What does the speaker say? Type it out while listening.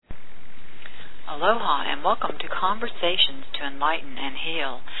Aloha and welcome to Conversations to Enlighten and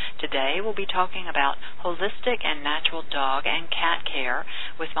Heal. Today we'll be talking about holistic and natural dog and cat care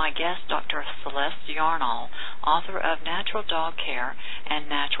with my guest, Dr. Celeste Yarnall, author of Natural Dog Care and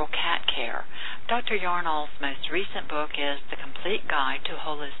Natural Cat Care. Dr. Yarnall's most recent book is The Complete Guide to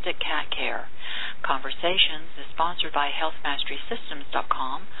Holistic Cat Care. Conversations is sponsored by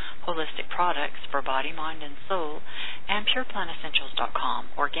HealthMasterySystems.com, Holistic Products for Body, Mind, and Soul, and PurePlantEssentials.com,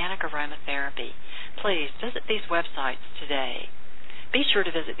 Organic Aromatherapy. Please visit these websites today. Be sure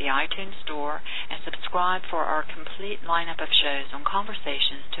to visit the iTunes Store and subscribe for our complete lineup of shows on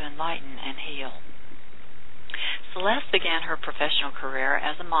Conversations to Enlighten and Heal. Celeste began her professional career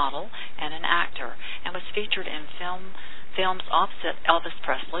as a model and an actor and was featured in films opposite Elvis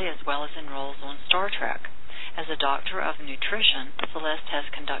Presley as well as in roles on Star Trek. As a doctor of nutrition, Celeste has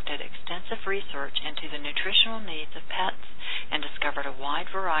conducted extensive research into the nutritional needs of pets and discovered a wide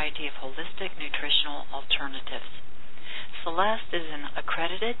variety of holistic nutritional alternatives. Celeste is an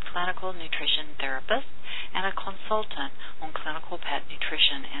accredited clinical nutrition therapist and a consultant on clinical pet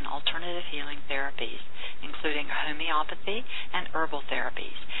nutrition and alternative healing therapies, including homeopathy and herbal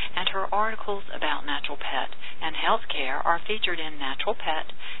therapies, and her articles about natural pet and health care are featured in Natural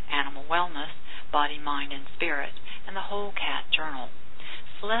Pet, Animal Wellness, Body, Mind, and Spirit, and the Whole Cat Journal.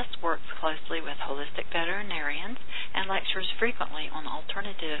 Celeste works closely with holistic veterinarians and lectures frequently on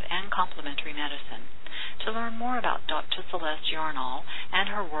alternative and complementary medicine. To learn more about Dr. Celeste Yarnall and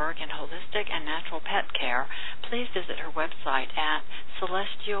her work in holistic and natural pet care, please visit her website at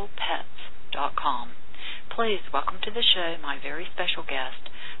celestialpets.com. Please welcome to the show my very special guest,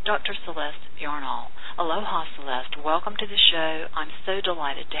 Dr. Celeste Yarnall. Aloha, Celeste. Welcome to the show. I'm so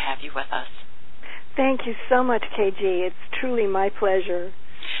delighted to have you with us. Thank you so much, KG. It's truly my pleasure.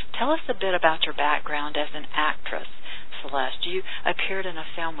 Tell us a bit about your background as an actress, Celeste. You appeared in a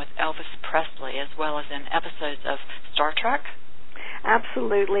film with Elvis Presley as well as in episodes of Star Trek?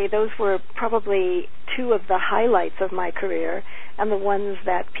 Absolutely. Those were probably two of the highlights of my career and the ones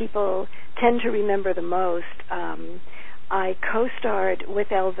that people tend to remember the most. I co-starred with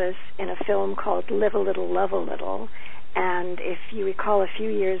Elvis in a film called Live a Little, Love a Little, and if you recall a few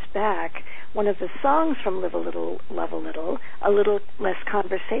years back, one of the songs from Live a Little, Love a Little Less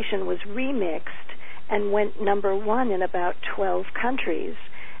Conversation, was remixed and went number one in about 12 countries.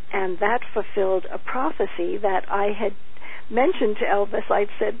 And that fulfilled a prophecy that I had mentioned to Elvis. I'd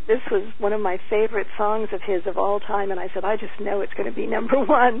said this was one of my favorite songs of his of all time, and I said, I just know it's going to be number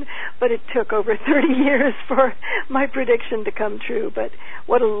one. But it took over 30 years for my prediction to come true. But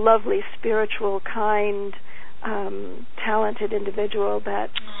what a lovely, spiritual, kind, talented individual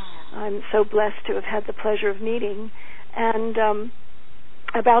that I'm so blessed to have had the pleasure of meeting. And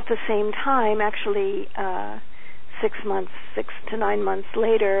about the same time, actually 6 to 9 months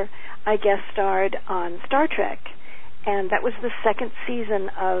later, I guest starred on Star Trek. And that was the second season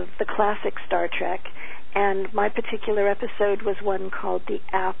of the classic Star Trek. And my particular episode was one called The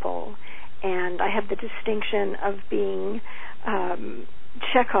Apple. And I had the distinction of being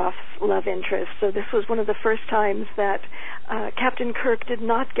Chekhov's love interest. So this was one of the first times that Captain Kirk did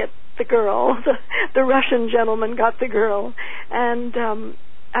not get the girl. The Russian gentleman got the girl. And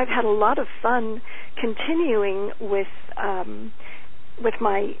I've had a lot of fun continuing with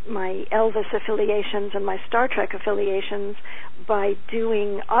my Elvis affiliations and my Star Trek affiliations by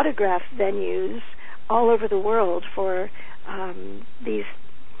doing autograph venues all over the world for these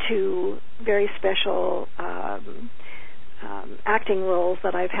two very special acting roles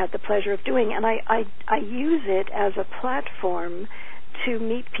that I've had the pleasure of doing. And I use it as a platform to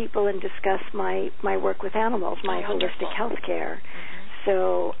meet people and discuss my work with animals, my holistic health care. Mm-hmm.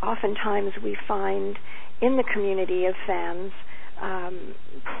 So oftentimes we find in the community of fans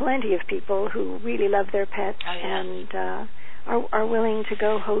plenty of people who really love their pets and are willing to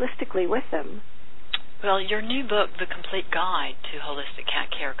go holistically with them. Well, your new book, The Complete Guide to Holistic Cat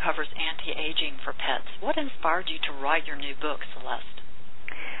Care, covers anti-aging for pets. What inspired you to write your new book, Celeste?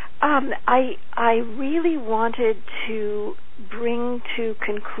 I really wanted to bring to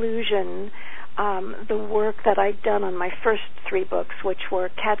conclusion the work that I'd done on my first three books, which were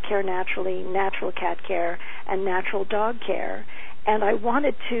Cat Care Naturally, Natural Cat Care, and Natural Dog Care. And I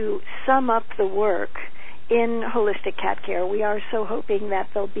wanted to sum up the work in holistic cat care. We are so hoping that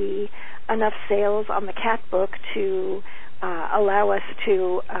there'll be enough sales on the cat book to allow us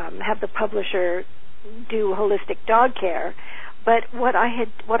to have the publisher do holistic dog care. But what I had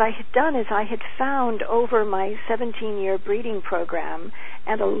done is I had found over my 17-year breeding program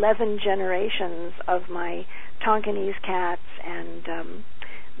and 11 generations of my Tonkinese cats and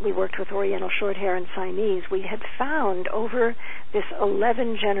we worked with Oriental Shorthair and Siamese, we had found over this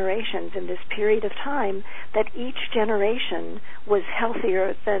 11 generations in this period of time that each generation was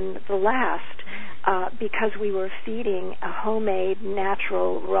healthier than the last because we were feeding a homemade,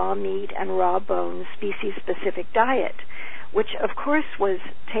 natural, raw meat and raw bone, species-specific diet, which of course was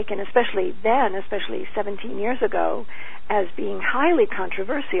taken, especially 17 years ago, as being highly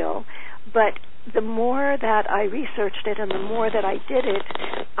controversial. But the more that I researched it and the more that I did it,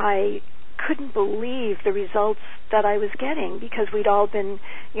 I couldn't believe the results that I was getting, because we'd all been,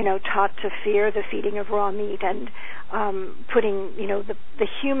 taught to fear the feeding of raw meat and putting, the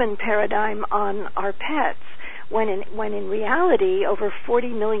human paradigm on our pets, when in reality, over 40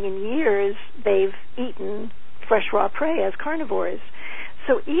 million years, they've eaten fresh raw prey as carnivores.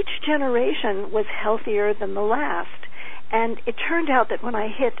 So each generation was healthier than the last. And it turned out that when I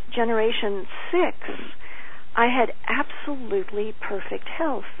hit generation 6, I had absolutely perfect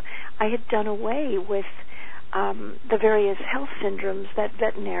health. I had done away with the various health syndromes that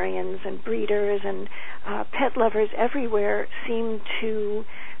veterinarians and breeders and pet lovers everywhere seem to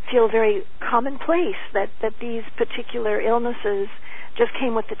feel very commonplace, that these particular illnesses just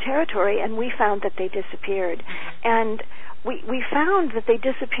came with the territory, and we found that they disappeared. And we found that they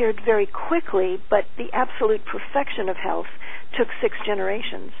disappeared very quickly, but the absolute perfection of health took 6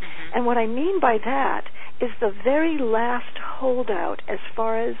 generations. Mm-hmm. And what I mean by that is the very last holdout as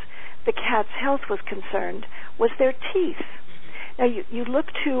far as the cat's health was concerned was their teeth. Mm-hmm. Now, you look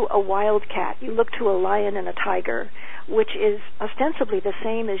to a wild cat, you look to a lion and a tiger, which is ostensibly the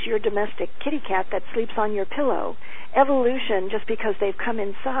same as your domestic kitty cat that sleeps on your pillow. Evolution, just because they've come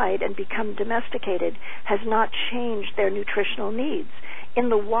inside and become domesticated, has not changed their nutritional needs. In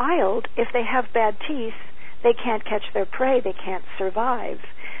the wild, if they have bad teeth, they can't catch their prey, they can't survive,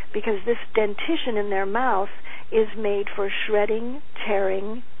 because this dentition in their mouth is made for shredding,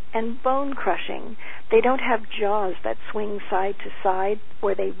 tearing, and bone crushing. They don't have jaws that swing side to side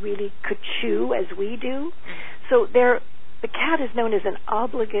where they really could chew as we do. So the cat is known as an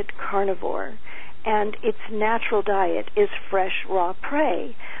obligate carnivore, and its natural diet is fresh, raw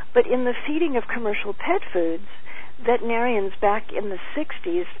prey. But in the feeding of commercial pet foods, veterinarians back in the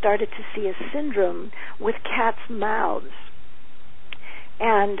 60s started to see a syndrome with cats' mouths.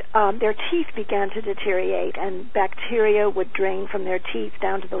 And their teeth began to deteriorate, and bacteria would drain from their teeth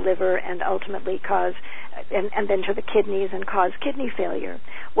down to the liver and ultimately cause, and then to the kidneys and cause kidney failure.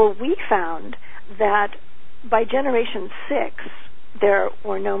 Well, we found that by generation 6, there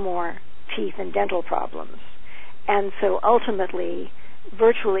were no more teeth and dental problems. And so ultimately,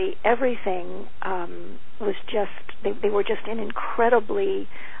 virtually everything was just, they were just in incredibly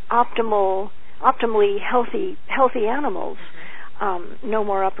optimally healthy animals. No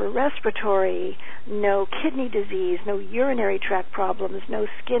more upper respiratory, no kidney disease, no urinary tract problems, no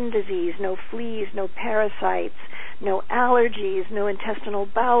skin disease, no fleas, no parasites, no allergies, no intestinal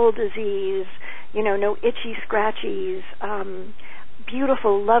bowel disease, no itchy scratchies,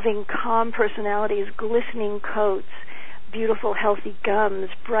 beautiful, loving, calm personalities, glistening coats, beautiful, healthy gums,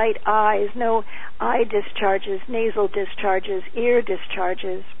 bright eyes, no eye discharges, nasal discharges, ear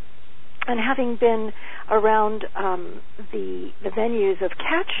discharges. And having been around the venues of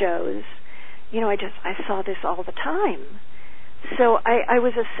cat shows, I saw this all the time. So I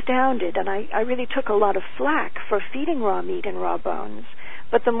was astounded, and I really took a lot of flack for feeding raw meat and raw bones.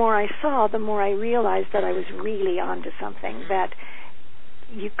 But the more I saw, the more I realized that I was really onto something, that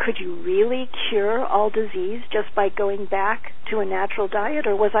could you really cure all disease just by going back to a natural diet,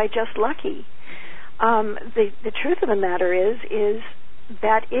 or was I just lucky? The truth of the matter is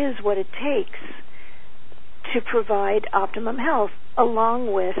that is what it takes to provide optimum health,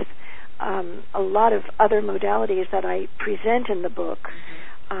 along with a lot of other modalities that I present in the book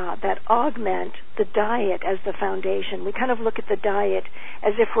that augment the diet as the foundation. We kind of look at the diet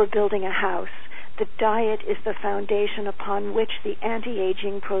as if we're building a house. The diet is the foundation upon which the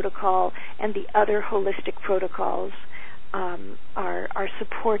anti-aging protocol and the other holistic protocols are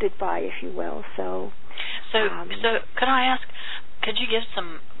supported by, if you will. So could I ask, could you give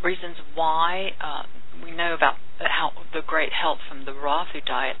some reasons why we know about how the great health from the raw food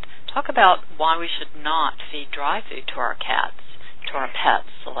diet? Talk about why we should not feed dry food to our cats, to our pets,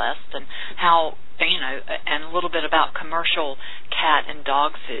 Celeste, and how, and a little bit about commercial cat and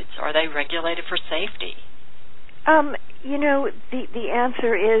dog foods. Are they regulated for safety? The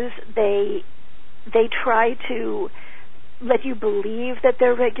answer is they try to let you believe that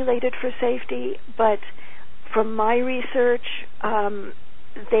they're regulated for safety, but from my research,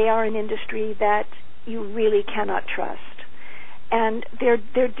 they are an industry that you really cannot trust, and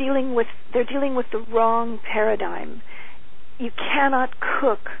they're dealing with the wrong paradigm. you cannot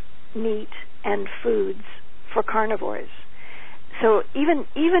cook meat and foods for carnivores. So even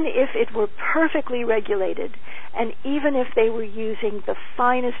if it were perfectly regulated, and even if they were using the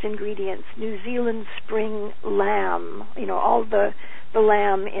finest ingredients, New Zealand spring lamb, all the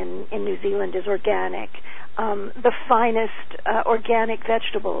lamb in New Zealand is organic, the finest organic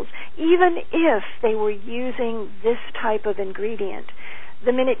vegetables, even if they were using this type of ingredient,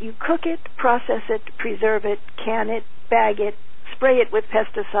 the minute you cook it, process it, preserve it, can it, bag it, spray it with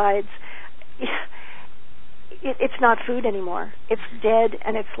pesticides, it's not food anymore. It's dead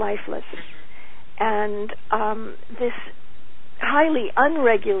and it's lifeless. And this highly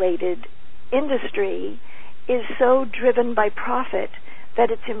unregulated industry is so driven by profit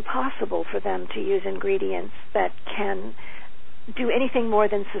that it's impossible for them to use ingredients that can do anything more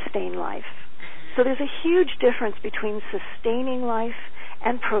than sustain life. So there's a huge difference between sustaining life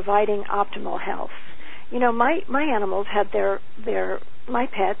and providing optimal health. My animals had my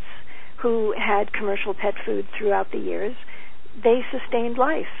pets who had commercial pet food throughout the years. They sustained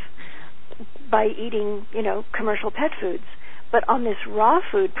life by eating, commercial pet foods. But on this raw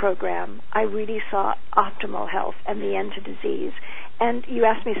food program, I really saw optimal health and the end to disease. And you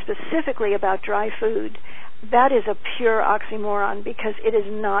asked me specifically about dry food. That is a pure oxymoron because it is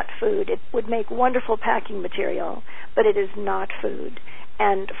not food. It would make wonderful packing material, but it is not food.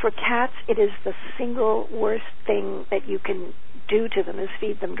 And for cats, it is the single worst thing that you can do to them is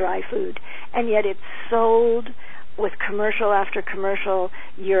feed them dry food. And yet it's sold with commercial after commercial.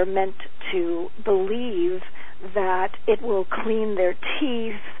 You're meant to believe that it will clean their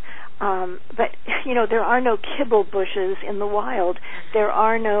teeth. But, there are no kibble bushes in the wild. There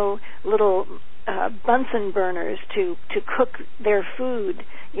are no little Bunsen burners to cook their food,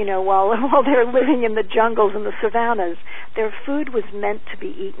 while they're living in the jungles and the savannas. Their food was meant to be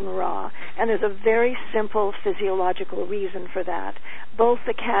eaten raw, and there's a very simple physiological reason for that. Both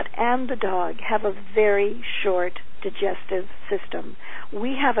the cat and the dog have a very short digestive system.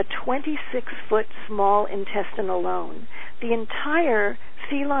 We have a 26-foot small intestine alone. The entire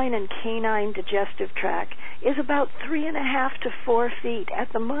feline and canine digestive tract is about 3.5 to 4 feet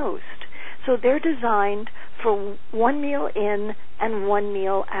at the most. So they're designed for one meal in and one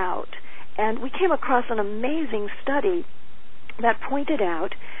meal out. And we came across an amazing study that pointed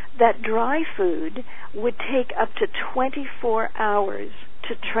out that dry food would take up to 24 hours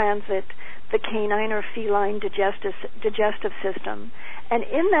to transit the canine or feline digestive system. And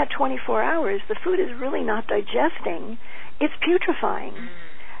in that 24 hours, the food is really not digesting, it's putrefying.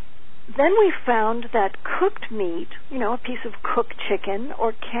 Then we found that cooked meat, a piece of cooked chicken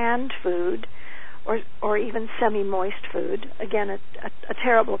or canned food or even semi-moist food, again, a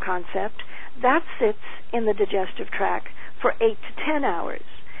terrible concept, that sits in the digestive tract for 8 to 10 hours.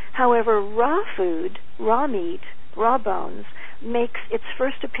 However, raw food, raw meat, raw bones, makes its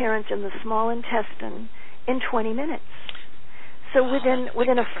first appearance in the small intestine in 20 minutes. So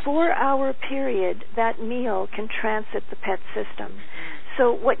within a 4-hour period, that meal can transit the pet system.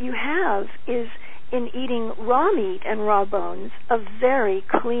 So what you have is, in eating raw meat and raw bones, a very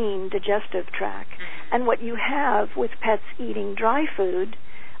clean digestive tract. And what you have with pets eating dry food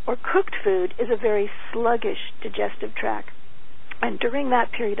or cooked food is a very sluggish digestive tract. And during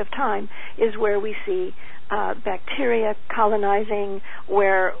that period of time is where we see bacteria colonizing,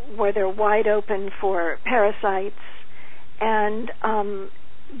 where they're wide open for parasites. And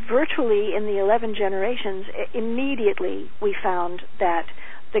virtually in the 11 generations, immediately we found that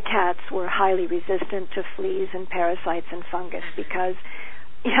the cats were highly resistant to fleas and parasites and fungus because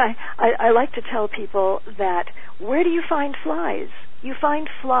I like to tell people that where do you find flies? You find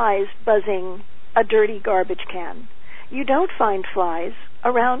flies buzzing a dirty garbage can. You don't find flies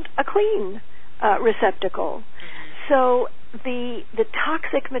around a clean receptacle. So the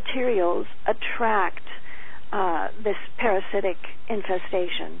toxic materials attract this parasitic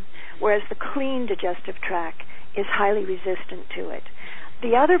infestation, whereas the clean digestive tract is highly resistant to it.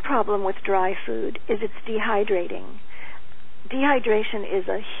 The other problem with dry food is it's dehydrating. Dehydration is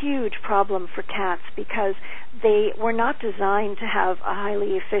a huge problem for cats because they were not designed to have a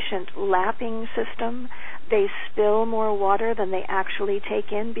highly efficient lapping system. They spill more water than they actually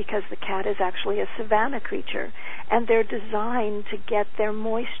take in because the cat is actually a savanna creature, and they're designed to get their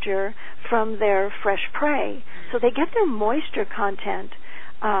moisture from their fresh prey. So they get their moisture content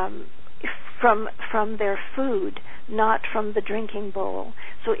from their food, not from the drinking bowl.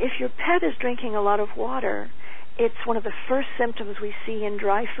 So if your pet is drinking a lot of water, it's one of the first symptoms we see in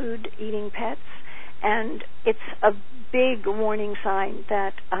dry food eating pets, and it's a big warning sign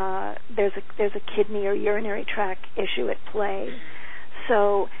that there's a kidney or urinary tract issue at play.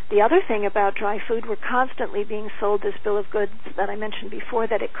 So the other thing about dry food, we're constantly being sold this bill of goods that I mentioned before,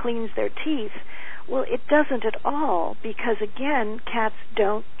 that it cleans their teeth. Well, it doesn't at all, because again, cats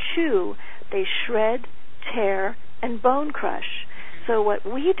don't chew. They shred, tear, and bone crush. So what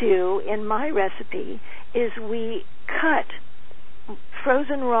we do in my recipe is we cut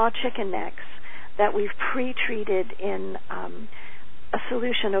frozen raw chicken necks that we've pre-treated in a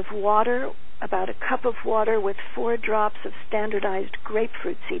solution of water, about a cup of water with 4 drops of standardized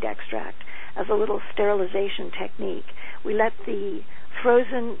grapefruit seed extract as a little sterilization technique. We let the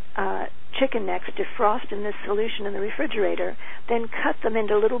frozen chicken necks defrost in this solution in the refrigerator, then cut them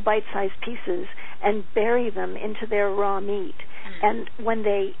into little bite-sized pieces and bury them into their raw meat. And when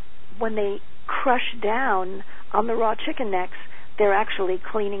they crush down on the raw chicken necks, they're actually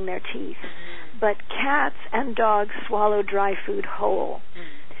cleaning their teeth. But cats and dogs swallow dry food whole.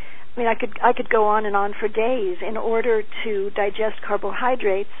 I mean, I could go on and on for days. In order to digest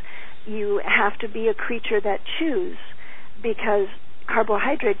carbohydrates, you have to be a creature that chews, because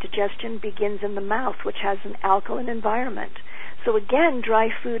carbohydrate digestion begins in the mouth, which has an alkaline environment. So again, dry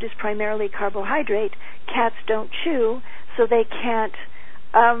food is primarily carbohydrate. Cats don't chew, so they can't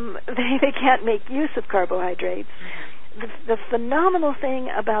they can't make use of carbohydrates. The phenomenal thing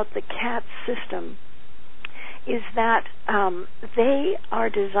about the cat system is that they are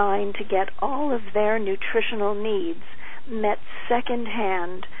designed to get all of their nutritional needs met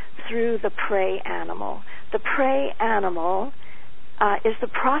secondhand through the prey animal. The prey animal is the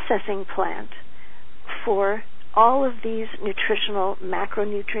processing plant for all of these nutritional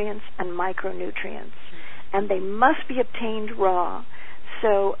macronutrients and micronutrients, and they must be obtained raw.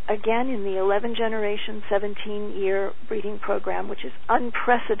 So again, in the 11-generation, 17-year breeding program, which is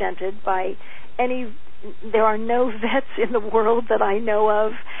unprecedented by any, there are no vets in the world that I know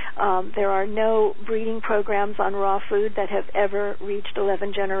of. There are no breeding programs on raw food that have ever reached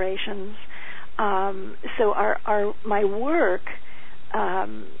 11 generations. So my work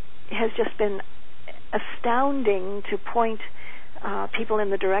has just been astounding to point people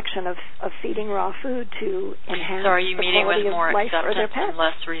in the direction of feeding raw food to enhance the quality of life for their pets. So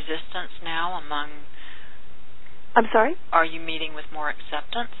are you meeting with more acceptance and less resistance now among... I'm sorry? Are you meeting with more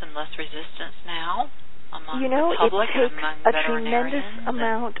acceptance and less resistance now among the public it takes and among a tremendous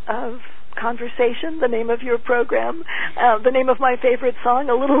amount of conversation, the name of your program, the name of my favorite song,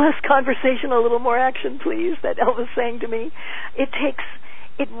 a little less conversation, a little more action, please, that Elvis sang to me.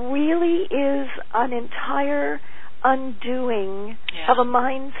 It really is an entire undoing of a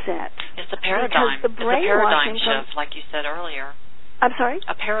mindset. It's a paradigm. It's a paradigm shift, like you said earlier. I'm sorry?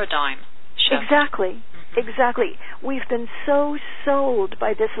 A paradigm shift. Exactly. Exactly. We've been so sold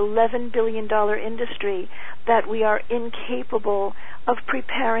by this $11 billion industry that we are incapable of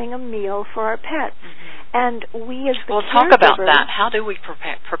preparing a meal for our pets. And we as the talk about that. How do we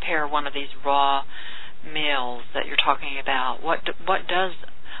prepare one of these raw meals that you're talking about? What does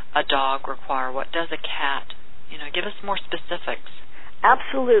a dog require? What does a cat? Give us more specifics.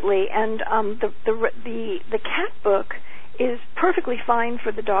 Absolutely. And the cat book is perfectly fine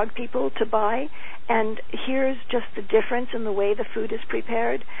for the dog people to buy. And here's just the difference in the way the food is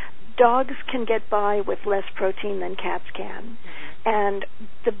prepared. Dogs can get by with less protein than cats can. And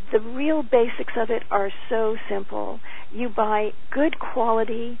the real basics of it are so simple. You buy good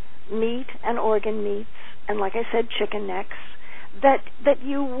quality meat and organ meats, and like I said, chicken necks, that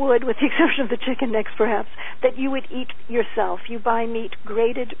you would, with the exception of the chicken necks perhaps, that you would eat yourself. You buy meat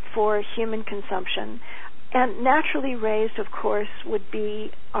graded for human consumption. And naturally raised, of course, would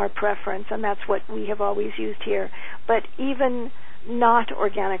be our preference, and that's what we have always used here. But even not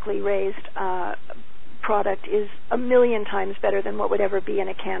organically raised product is 1,000,000 times better than what would ever be in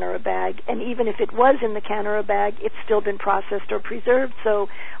a can or a bag. And even if it was in the can or a bag, it's still been processed or preserved, so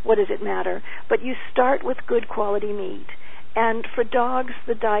what does it matter? But you start with good quality meat. And for dogs,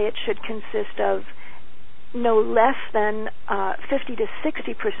 the diet should consist of no less than 50 to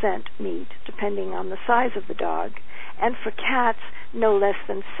 60% meat, depending on the size of the dog. And for cats, no less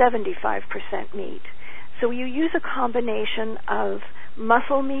than 75% meat. So you use a combination of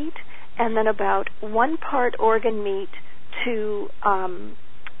muscle meat and then about 1 part organ meat to,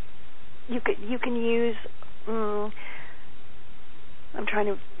 you can use, I'm trying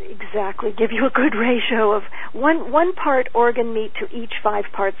to exactly give you a good ratio of 1 part organ meat to each 5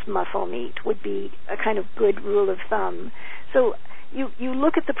 parts muscle meat would be a kind of good rule of thumb. So you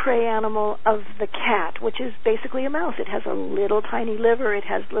look at the prey animal of the cat, which is basically a mouse. It has a little tiny liver. It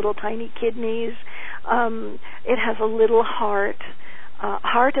has little tiny kidneys. It has a little heart.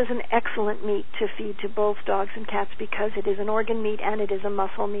 Heart is an excellent meat to feed to both dogs and cats because it is an organ meat and it is a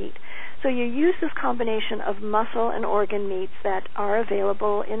muscle meat. So you use this combination of muscle and organ meats that are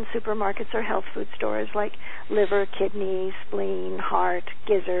available in supermarkets or health food stores, like liver, kidney, spleen, heart,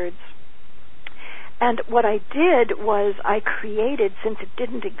 gizzards. And what I did was I created, since it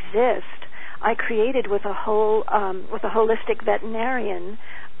didn't exist, I created with a holistic veterinarian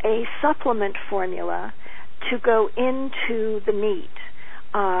a supplement formula to go into the meat.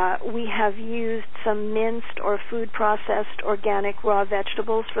 We have used some minced or food-processed organic raw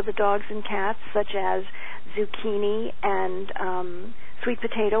vegetables for the dogs and cats, such as zucchini and sweet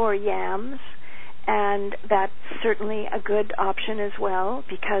potato or yams. And that's certainly a good option as well,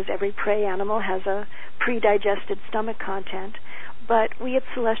 because every prey animal has a pre-digested stomach content. But we at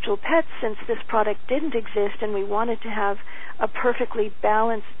Celestial Pets, since this product didn't exist and we wanted to have a perfectly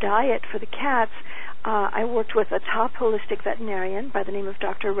balanced diet for the cats, I worked with a top holistic veterinarian by the name of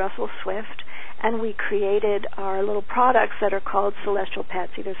Dr. Russell Swift, and we created our little products that are called Celestial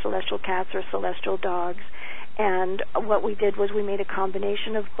Pets, either Celestial Cats or Celestial Dogs. And what we did was we made a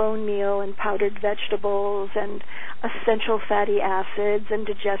combination of bone meal and powdered vegetables and essential fatty acids and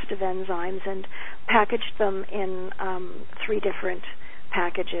digestive enzymes and packaged them in 3 different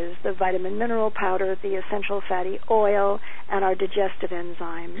packages: the vitamin mineral powder, the essential fatty oil, and our digestive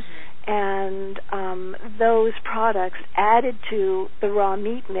enzymes. And those products added to the raw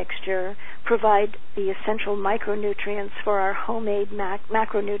meat mixture provide the essential micronutrients for our homemade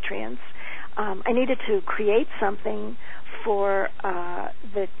macronutrients. I needed to create something for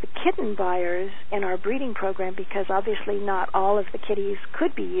the kitten buyers in our breeding program, because obviously not all of the kitties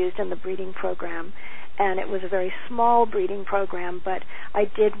could be used in the breeding program, and it was a very small breeding program, but I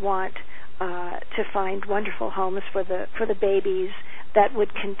did want to find wonderful homes for the babies that would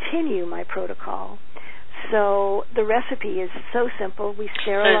continue my protocol. So the recipe is so simple. We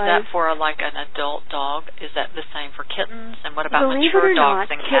sterilize. So is that for like an adult dog? Is that the same for kittens? And what about Believe mature it or dogs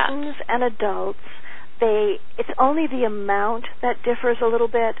not, and cats? kittens and adults, it's only the amount that differs a little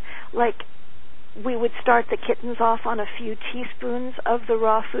bit. Like, we would start the kittens off on a few teaspoons of the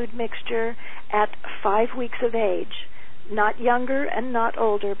raw food mixture at 5 weeks of age, not younger and not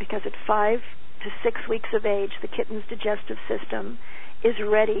older, because at 5 to 6 weeks of age, the kitten's digestive system is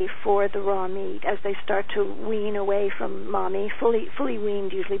ready for the raw meat as they start to wean away from mommy, fully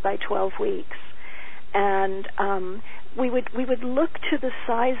weaned usually by 12 weeks. And we would look to the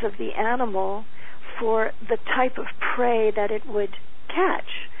size of the animal for the type of prey that it would catch.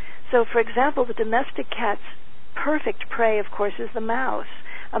 So, for example, the domestic cat's perfect prey, of course, is the mouse.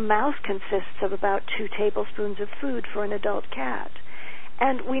 A mouse consists of about 2 tablespoons of food for an adult cat.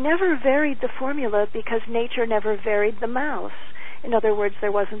 And we never varied the formula because nature never varied the mouse. In other words,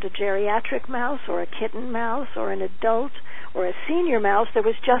 there wasn't a geriatric mouse or a kitten mouse or an adult or a senior mouse. There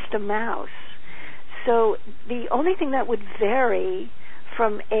was just a mouse. So the only thing that would vary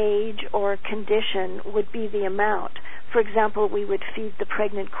from age or condition would be the amount. For example, we would feed the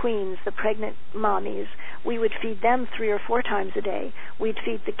pregnant queens, the pregnant mommies. We would feed them 3 or 4 times a day. We'd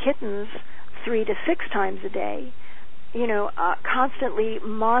feed the kittens 3 to 6 times a day, constantly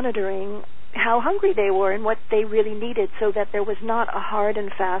monitoring how hungry they were and what they really needed, so that there was not a hard and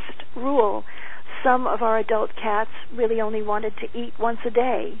fast rule. Some of our adult cats really only wanted to eat once a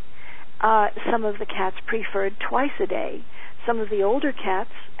day. Some of the cats preferred twice a day. Some of the older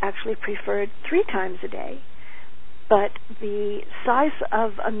cats actually preferred 3 times a day. But the size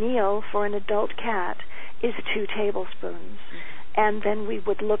of a meal for an adult cat is 2 tablespoons. And then we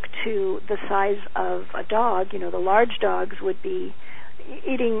would look to the size of a dog. The large dogs would be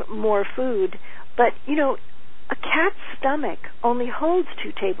eating more food. But, a cat's stomach only holds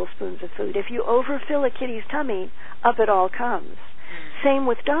 2 tablespoons of food. If you overfill a kitty's tummy, up it all comes. Same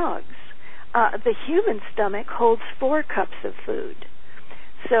with dogs. The human stomach holds 4 cups of food.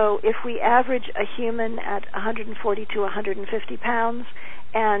 So if we average a human at 140 to 150 pounds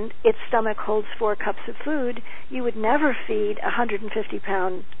and its stomach holds 4 cups of food, you would never feed a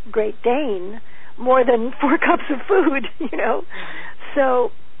 150-pound Great Dane more than 4 cups of food,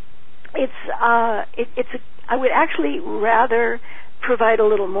 So I would actually rather provide a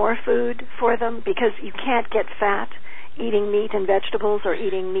little more food for them, because you can't get fat eating meat and vegetables or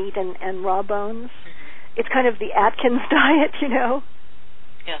eating meat and raw bones. It's kind of the Atkins diet,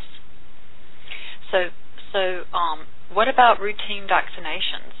 Yes. So what about routine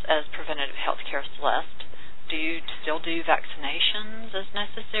vaccinations as preventative health care, Celeste? Do you still do vaccinations as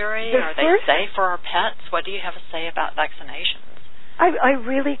necessary? Are they safe for our pets? What do you have to say about vaccinations? I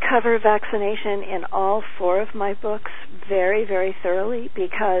really cover vaccination in all 4 of my books very, very thoroughly,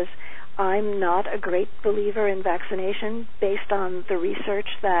 because I'm not a great believer in vaccination based on the research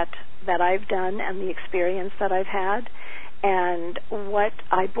that I've done and the experience that I've had. And what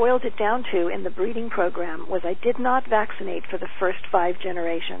I boiled it down to in the breeding program was I did not vaccinate for the first 5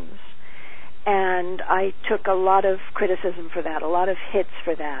 generations. And I took a lot of criticism for that, a lot of hits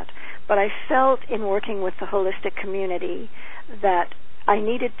for that. But I felt in working with the holistic community that I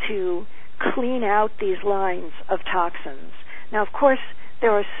needed to clean out these lines of toxins. Now, of course,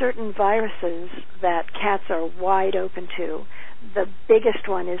 there are certain viruses that cats are wide open to. The biggest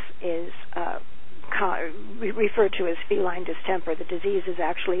one is referred to as feline distemper. The disease is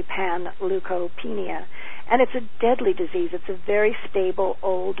actually panleukopenia, and it's a deadly disease. It's a very stable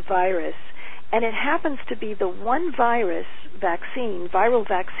old virus, and it happens to be the one viral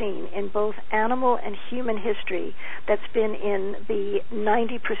vaccine in both animal and human history that's been in the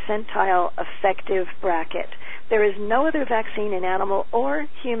 90 percentile effective bracket. There is no other vaccine in animal or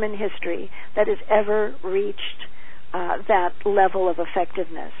human history that has ever reached that level of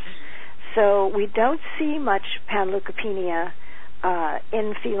effectiveness. So we don't see much panleukopenia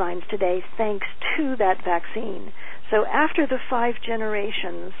in felines today thanks to that vaccine. So after the 5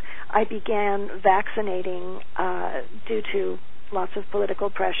 generations, I began vaccinating due to lots of political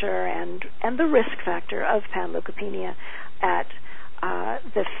pressure and the risk factor of panleukopenia. At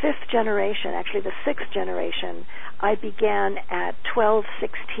the 5th generation, actually the 6th generation, I began at 12,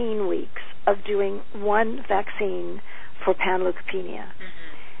 16 weeks of doing one vaccine for panleukopenia.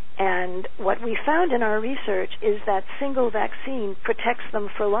 And what we found in our research is that single vaccine protects them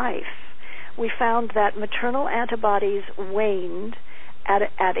for life. We found that maternal antibodies waned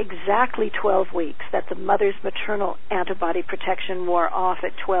at exactly 12 weeks, that the mother's maternal antibody protection wore off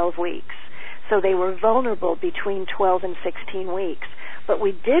at 12 weeks. So they were vulnerable between 12 and 16 weeks. But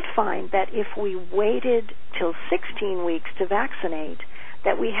we did find that if we waited till 16 weeks to vaccinate,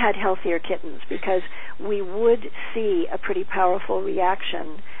 that we had healthier kittens, because we would see a pretty powerful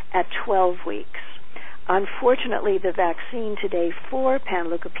reaction at 12 weeks. Unfortunately, the vaccine today for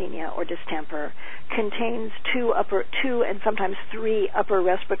panleukopenia or distemper contains 2 and sometimes 3 upper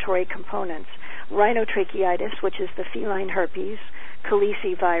respiratory components: rhinotracheitis, which is the feline herpes,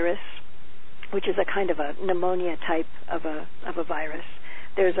 calicivirus, which is a kind of a pneumonia type of a virus.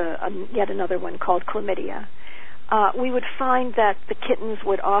 There's yet another one called chlamydia. We would find that the kittens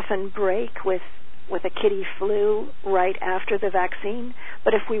would often break with a kitty flu right after the vaccine,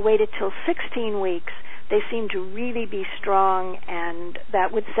 but if we waited till 16 weeks, they seemed to really be strong, and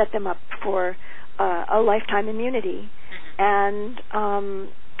that would set them up for a lifetime immunity. And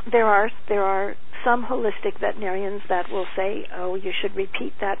there are some holistic veterinarians that will say, oh, you should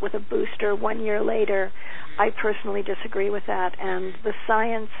repeat that with a booster 1 year later. I personally disagree with that, and the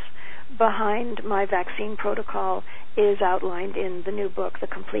science behind my vaccine protocol is outlined in the new book, The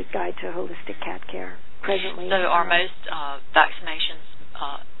Complete Guide to Holistic Cat Care, presently. So are most vaccinations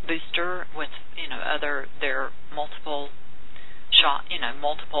booster with, there are multiple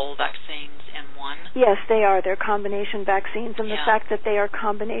multiple vaccines in one? Yes, they are. They're combination vaccines, and the fact that they are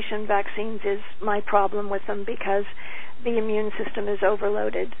combination vaccines is my problem with them, because the immune system is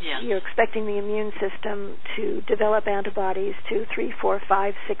overloaded. Yes. You're expecting the immune system to develop antibodies to 3, 4,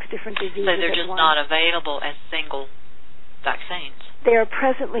 5, 6 different diseases So they're just not available as single vaccines? They are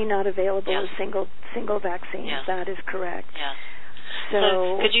presently not available as single vaccines. Yes. That is correct. Yes.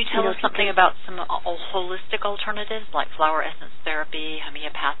 So could you tell us something about some holistic alternatives like flower essence therapy,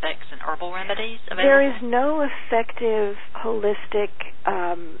 homeopathics, and herbal remedies available? There is no effective holistic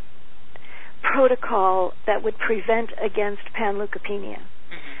protocol that would prevent against panleukopenia,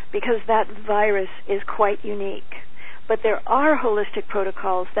 because that virus is quite unique. But there are holistic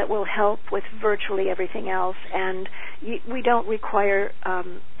protocols that will help with virtually everything else, and we don't require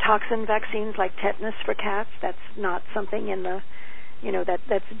toxin vaccines like tetanus for cats. That's not something in the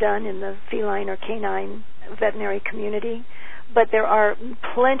that's done in the feline or canine veterinary community. But there are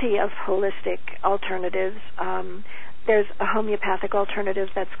plenty of holistic alternatives. There's a homeopathic alternative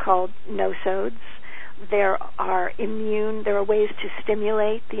that's called nosodes. There are ways to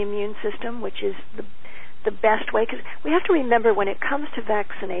stimulate the immune system, which is the best way, because we have to remember, when it comes to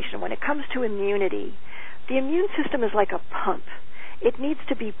vaccination, when it comes to immunity, the immune system is like a pump. It needs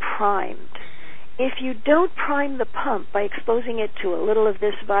to be primed. If you don't prime the pump by exposing it to a little of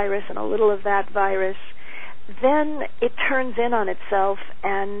this virus and a little of that virus, then it turns in on itself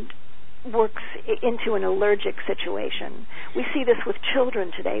and works into an allergic situation. We see this with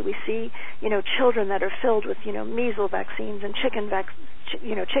children today. We see, children that are filled with, measles vaccines and chickenpox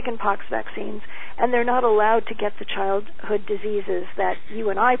vaccines, and they're not allowed to get the childhood diseases that you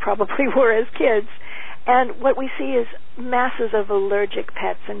and I probably were as kids. And what we see is masses of allergic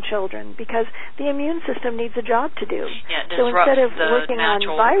pets and children, because the immune system needs a job to do. Yeah, it so disrupts instead of the working on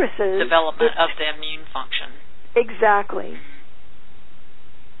natural viruses, development of the immune function. Exactly.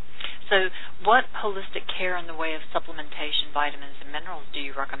 So what holistic care in the way of supplementation, vitamins, and minerals do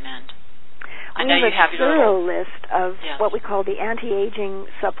you recommend? I know you have a thorough list of what we call the anti-aging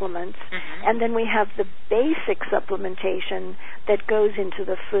supplements, and then we have the basic supplementation that goes into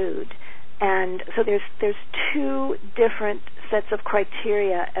the food. And so there's two different sets of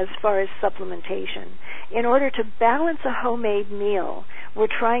criteria as far as supplementation. In order to balance a homemade meal, we're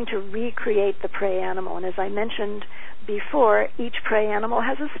trying to recreate the prey animal. And as I mentioned before, each prey animal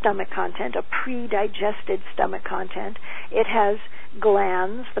has a stomach content, a pre-digested stomach content. It has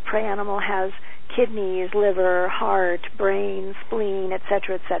glands. The prey animal has kidneys, liver, heart, brain, spleen,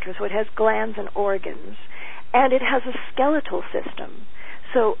 etc., etc. So it has glands and organs. And it has a skeletal system.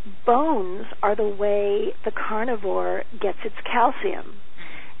 So bones are the way the carnivore gets its calcium.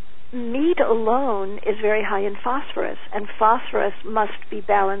 Meat alone is very high in phosphorus, and phosphorus must be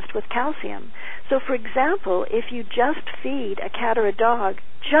balanced with calcium. So, for example, if you just feed a cat or a dog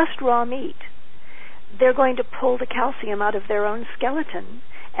just raw meat, they're going to pull the calcium out of their own skeleton,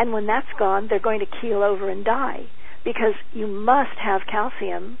 and when that's gone, they're going to keel over and die, because you must have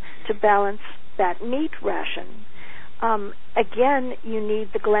calcium to balance that meat ration. Again, you need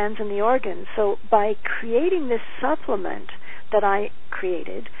the glands and the organs. So by creating this supplement that I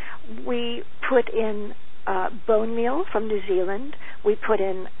created, we put in bone meal from New Zealand. We put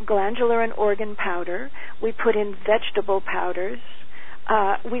in glandular and organ powder. We put in vegetable powders.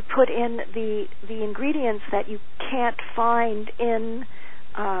 We put in the ingredients that you can't find in,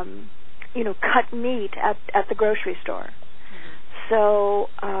 cut meat at the grocery store. So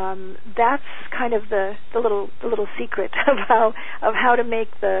that's kind of the little secret of how to make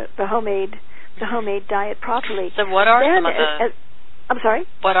the homemade diet properly. So what are some of the? I'm sorry?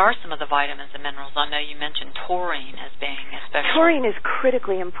 What are some of the vitamins and minerals? I know you mentioned taurine as being especially. Taurine is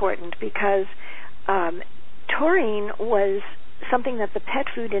critically important because taurine was something that the pet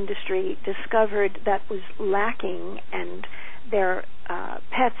food industry discovered that was lacking, and their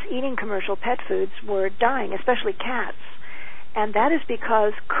pets eating commercial pet foods were dying, especially cats. And that is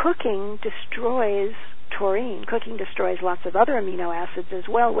because cooking destroys taurine. Cooking destroys lots of other amino acids as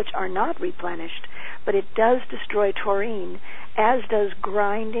well, which are not replenished, but it does destroy taurine, as does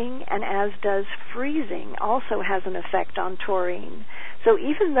grinding and as does freezing also has an effect on taurine. So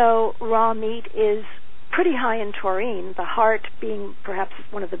even though raw meat is pretty high in taurine, the heart being perhaps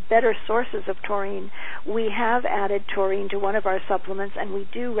one of the better sources of taurine, we have added taurine to one of our supplements, and we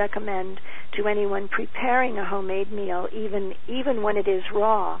do recommend to anyone preparing a homemade meal, even when it is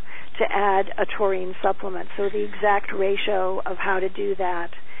raw, to add a taurine supplement. So the exact ratio of how to do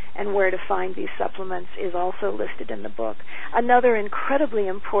that and where to find these supplements is also listed in the book. Another incredibly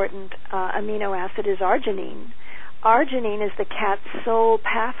important amino acid is arginine. Arginine is the cat's sole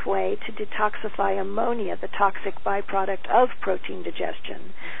pathway to detoxify ammonia, the toxic byproduct of protein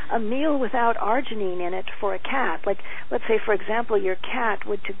digestion. A meal without arginine in it for a cat, like let's say, for example, your cat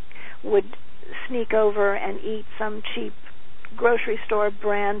would sneak over and eat some cheap grocery store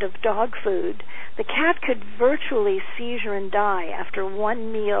brand of dog food, the cat could virtually seizure and die after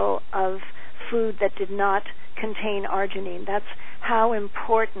one meal of food that did not contain arginine. That's how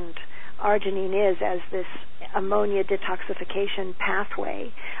important arginine is as this ammonia detoxification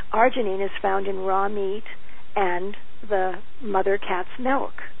pathway. Arginine is found in raw meat and the mother cat's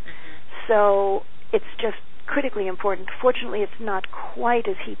milk. So it's just critically important. Fortunately, it's not quite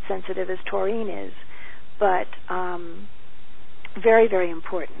as heat sensitive as taurine is, but very, very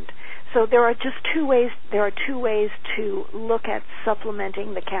important. So there are two ways to look at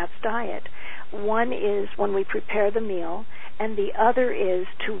supplementing the cat's diet. One is when we prepare the meal, and the other is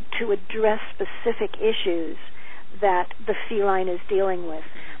to address specific issues that the feline is dealing with.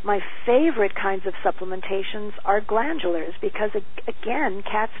 My favorite kinds of supplementations are glandulars because, again,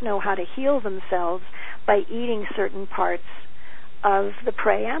 cats know how to heal themselves by eating certain parts of the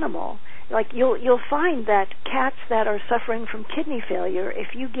prey animal. Like you'll find that cats that are suffering from kidney failure,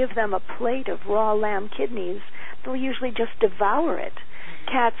 if you give them a plate of raw lamb kidneys, they'll usually just devour it.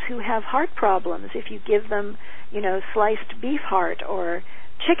 Cats who have heart problems, if you give them, sliced beef heart or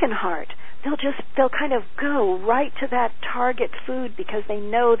chicken heart, they'll kind of go right to that target food because they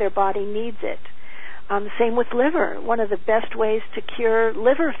know their body needs it. Same with liver. One of the best ways to cure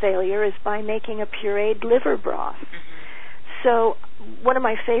liver failure is by making a pureed liver broth. So one of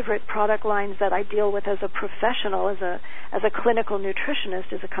my favorite product lines that I deal with as a professional, as a clinical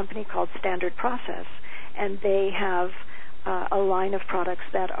nutritionist, is a company called Standard Process, and they have a line of products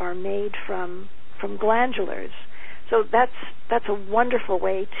that are made from glandulars. So that's a wonderful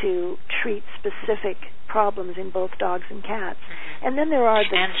way to treat specific problems in both dogs and cats. Mm-hmm. And then there are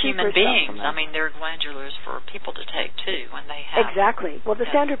the and cheaper human beings. supplements. I mean, there are glandulars for people to take too when they have. Exactly. Well, the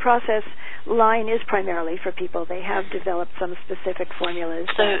standard process line is primarily for people. They have developed some specific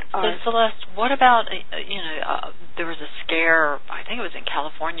formulas. So Celeste, what about there was a scare, I think it was in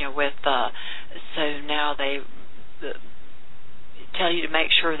California, with so now they tell you to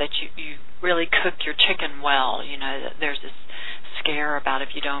make sure that you really cook your chicken well. That there's this scare about if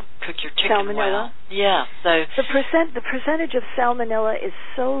you don't cook your chicken salmonella. well. Yeah. So the percentage of salmonella is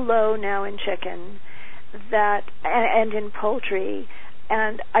so low now in chicken that and in poultry,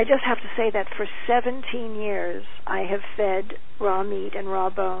 and I just have to say that for 17 years I have fed raw meat and raw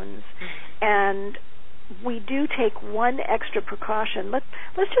bones, and we do take one extra precaution. Let's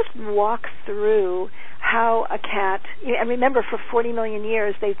just walk through how a cat, and remember, for 40 million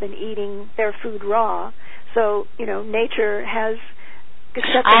years they've been eating their food raw. So, nature has set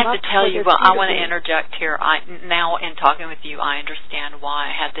them up. I have to tell you, I want to beautifully. interject here. Now, in talking with you, I understand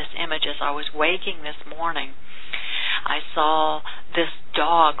why I had this image. As I was waking this morning, I saw this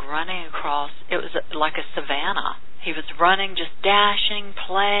dog running across, it was like a savanna. He was running, just dashing,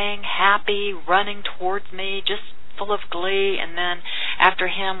 playing, happy, running towards me, just full of glee. And then after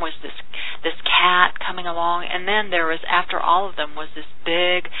him was this cat coming along. And then there was, after all of them, was this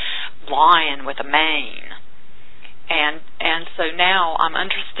big lion with a mane. And so now I'm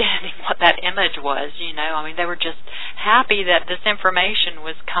understanding what that image was, I mean, they were just happy that this information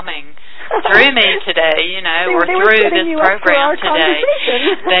was coming through me today, or through this program today.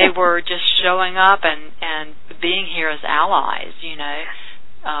 They were just showing up and being here as allies,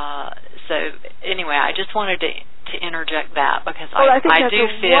 So anyway, I just wanted to interject that because I think I that's do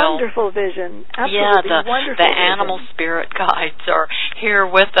a feel wonderful vision. Absolutely wonderful the vision. animal spirit guides are here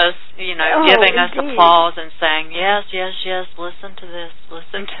with us, giving us applause and saying, yes, listen to this.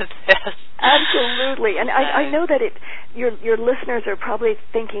 Absolutely. And I know that your listeners are probably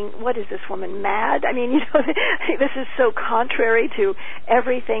thinking, what is this woman, mad? I mean, this is so contrary to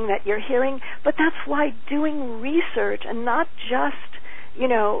everything that you're hearing. But that's why doing research and not just,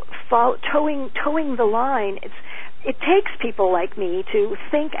 towing the line, it takes people like me to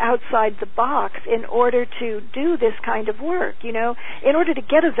think outside the box in order to do this kind of work. In order to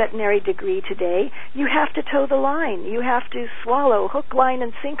get a veterinary degree today, you have to toe the line. You have to swallow hook, line,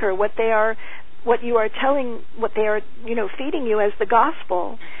 and sinker what they are feeding you as the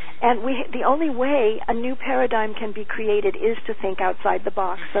gospel. And the only way a new paradigm can be created is to think outside the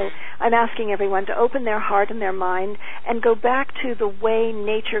box. So I'm asking everyone to open their heart and their mind and go back to the way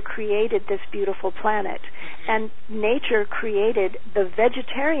nature created this beautiful planet. And nature created the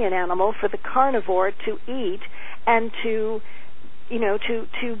vegetarian animal for the carnivore to eat and to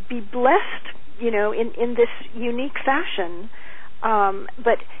be blessed, in this unique fashion.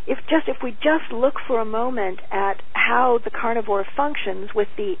 But if we just look for a moment at how the carnivore functions with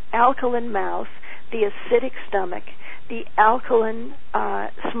the alkaline mouth, the acidic stomach, the alkaline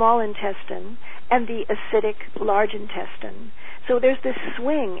small intestine, and the acidic large intestine. So there's this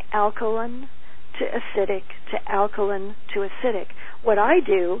swing, alkaline to acidic to alkaline to acidic. What I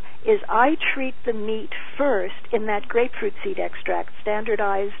do is I treat the meat first in that grapefruit seed extract,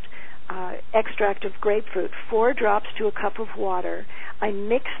 standardized extract of grapefruit, 4 drops to a cup of water. I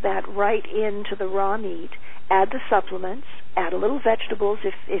mix that right into the raw meat, add the supplements, add a little vegetables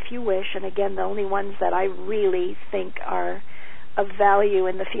if you wish, and again, the only ones that I really think are of value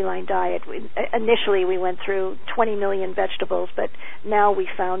in the feline diet. Initially, we went through 20 million vegetables, but now we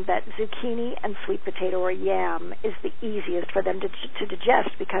found that zucchini and sweet potato or yam is the easiest for them to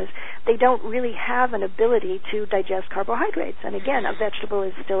digest because they don't really have an ability to digest carbohydrates. And again, a vegetable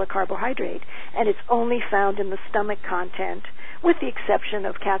is still a carbohydrate, and it's only found in the stomach content, with the exception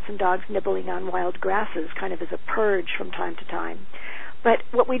of cats and dogs nibbling on wild grasses, kind of as a purge from time to time. But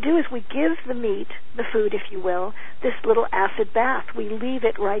what we do is we give the meat, the food, if you will, this little acid bath. We leave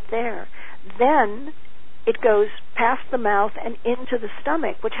it right there. Then it goes past the mouth and into the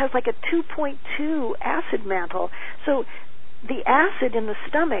stomach, which has like a 2.2 acid mantle. So the acid in the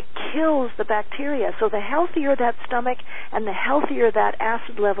stomach kills the bacteria. So the healthier that stomach and the healthier that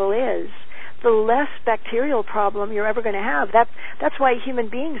acid level is, the less bacterial problem you're ever going to have. That's why human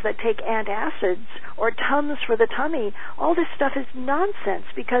beings that take antacids or Tums for the tummy, all this stuff is nonsense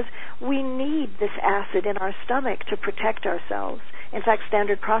because we need this acid in our stomach to protect ourselves. In fact,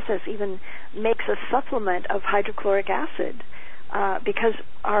 Standard Process even makes a supplement of hydrochloric acid because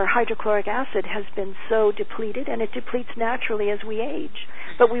our hydrochloric acid has been so depleted, and it depletes naturally as we age.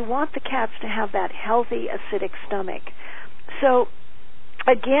 But we want the cats to have that healthy acidic stomach. So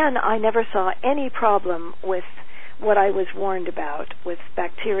again, I never saw any problem with what I was warned about with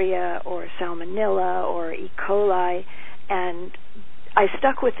bacteria or salmonella or E. coli, and I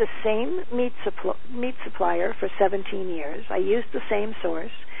stuck with the same meat supplier for 17 years. I used the same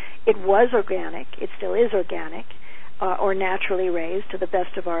source. It was organic. It still is organic, or naturally raised to the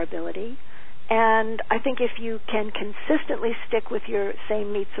best of our ability. And I think if you can consistently stick with your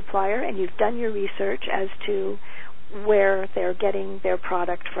same meat supplier and you've done your research as to where they're getting their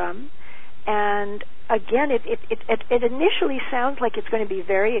product from, and again, it initially sounds like it's going to be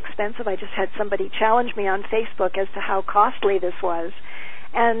very expensive. I just had somebody challenge me on Facebook as to how costly this was.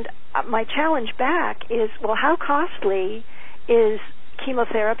 And my challenge back is, well, how costly is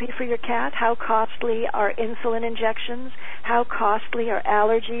chemotherapy for your cat? How costly are insulin injections? How costly are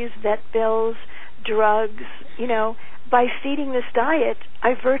allergies, vet bills, drugs? You know, by feeding this diet,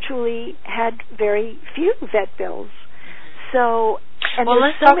 I virtually had very few vet bills. So, and well,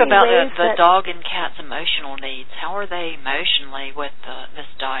 let's so talk about the the dog and cat's emotional needs. How are they emotionally with this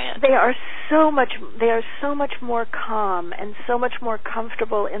diet? They are so much more calm and so much more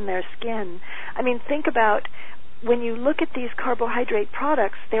comfortable in their skin. I mean, think about when you look at these carbohydrate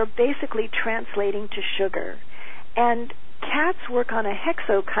products, they're basically translating to sugar. And cats work on a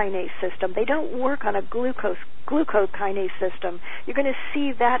hexokinase system. They don't work on a glucokinase system. You're going to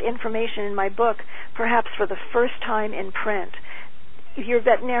see that information in my book, perhaps for the first time in print. Your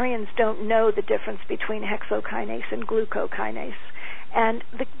veterinarians don't know the difference between hexokinase and glucokinase. And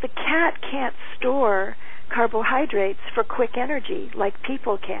the cat can't store carbohydrates for quick energy like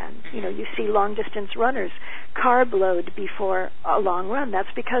people can. You know, you see long-distance runners carb load before a long run. That's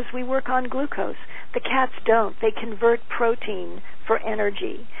because we work on glucose. The cats don't. They convert protein for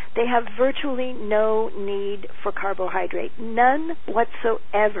energy. They have virtually no need for carbohydrate, none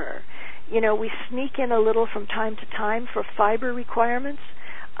whatsoever. You know, we sneak in a little from time to time for fiber requirements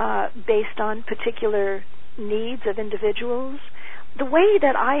based on particular needs of individuals. The way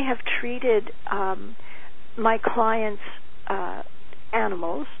that I have treated my clients'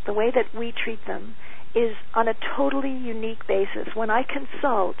 animals, the way that we treat them, is on a totally unique basis. When I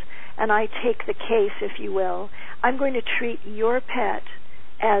consult and I take the case, if you will, I'm going to treat your pet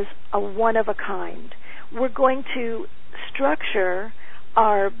as a one-of-a-kind. We're going to structure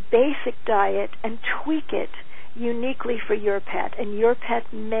our basic diet and tweak it uniquely for your pet. And your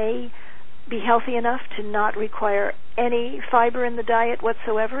pet may be healthy enough to not require any fiber in the diet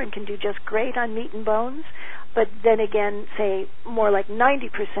whatsoever and can do just great on meat and bones. But then again, say more like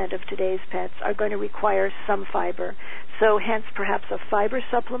 90% of today's pets are going to require some fiber. So hence perhaps a fiber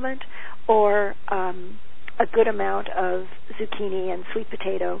supplement or a good amount of zucchini and sweet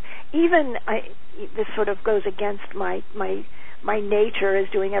potato. Even this sort of goes against my nature as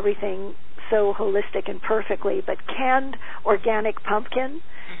doing everything so holistic and perfectly, but canned organic pumpkin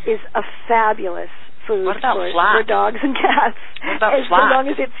is a fabulous food for dogs and cats. What about as long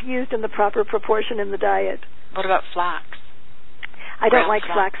as it's used in the proper proportion in the diet. What about flax? I don't like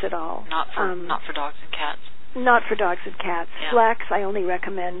flax at all. Not for dogs and cats. Not for dogs and cats. Yeah. Flax I only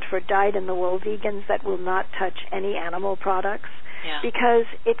recommend for dyed-in-the-wool vegans that will not touch any animal products because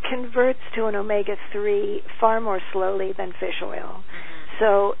it converts to an omega-3 far more slowly than fish oil.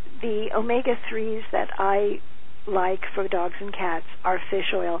 So the omega-3s that I like for dogs and cats are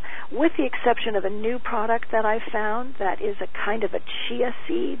fish oil, with the exception of a new product that I found that is a kind of a chia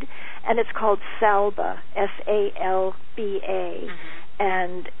seed, and it's called Salba, S-A-L-B-A,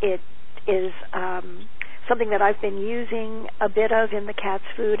 and it is something that I've been using a bit of in the cat's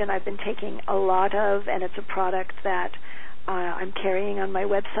food, and I've been taking a lot of, and it's a product that I'm carrying on my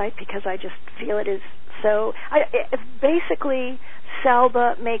website because I just feel it is so... basically,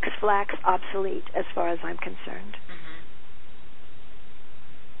 Salba makes flax obsolete as far as I'm concerned.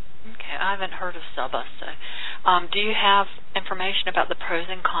 Okay, I haven't heard of Salba. So, do you have information about the pros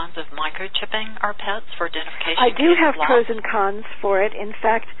and cons of microchipping our pets for identification? I do have pros and cons for it. In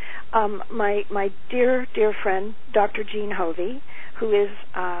fact, my dear friend, Dr. Jean Hovey, who is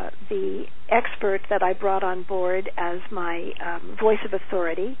the expert that I brought on board as my voice of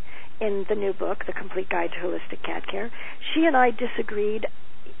authority in the new book, The Complete Guide to Holistic Cat Care, she and I disagreed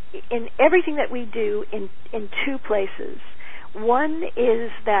in everything that we do in two places. One is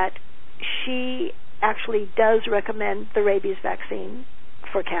that she actually does recommend the rabies vaccine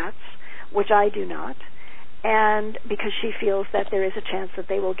for cats, which I do not, and because she feels that there is a chance that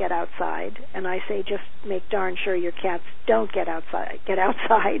they will get outside, and I say just make darn sure your cats don't get outside.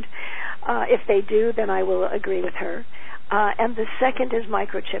 If they do, then I will agree with her. And the second is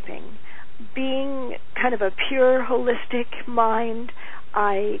microchipping. Being kind of a pure holistic mind,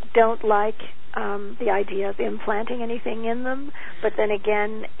 I don't like the idea of implanting anything in them, but then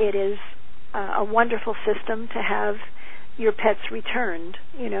again, it is a wonderful system to have your pets returned,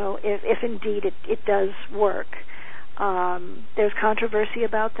 if indeed it does work. There's controversy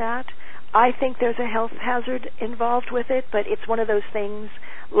about that. I think there's a health hazard involved with it, but it's one of those things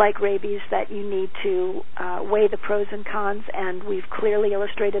like rabies that you need to weigh the pros and cons, and we've clearly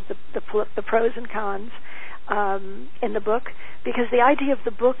illustrated the pros and cons in the book, because the idea of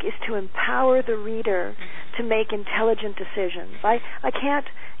the book is to empower the reader to make intelligent decisions. I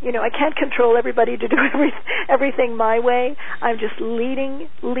can't control everybody to do everything my way. I'm just leading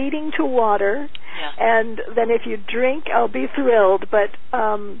to water, and then if you drink, I'll be thrilled. But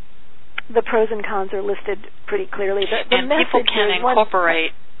the pros and cons are listed pretty clearly. And people can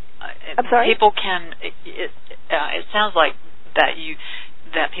incorporate. I'm sorry? People can. It sounds like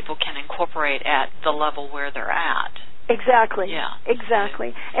that people can incorporate at the level where they're at. Exactly. Yeah.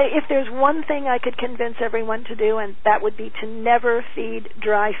 Exactly. If there's one thing I could convince everyone to do, and that would be to never feed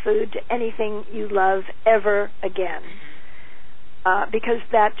dry food to anything you love ever again, because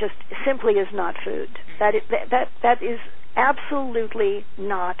that just simply is not food. That is absolutely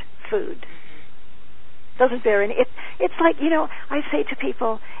not food. Doesn't bear any. It's like, I say to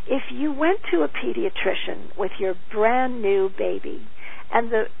people, if you went to a pediatrician with your brand new baby, and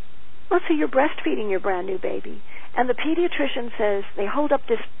let's say you're breastfeeding your brand new baby, and the pediatrician says, they hold up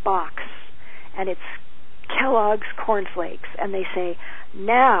this box, and it's Kellogg's Corn Flakes, and they say,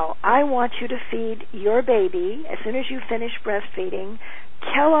 now I want you to feed your baby, as soon as you finish breastfeeding,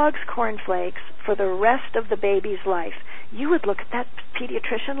 Kellogg's Corn Flakes for the rest of the baby's life. You would look at that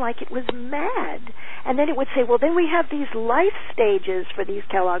pediatrician like it was mad. And then it would say, well, then we have these life stages for these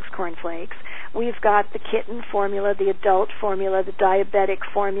Kellogg's Corn Flakes. We've got the kitten formula, the adult formula, the diabetic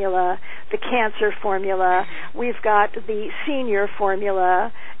formula, the cancer formula. We've got the senior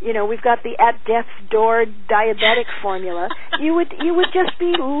formula. We've got the at death's door diabetic formula. You would just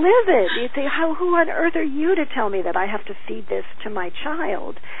be livid. You'd say, who on earth are you to tell me that I have to feed this to my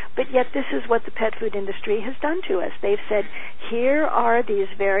child? But yet this is what the pet food industry has done to us. They've said, here are these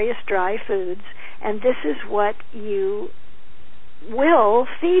various dry foods, and this is what you will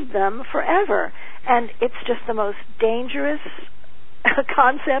feed them forever. And it's just the most dangerous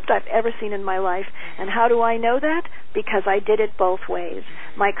concept I've ever seen in my life. And how do I know that? Because I did it both ways.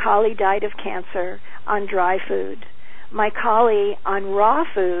 My collie died of cancer on dry food. My collie on raw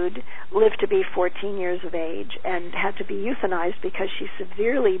food lived to be 14 years of age and had to be euthanized because she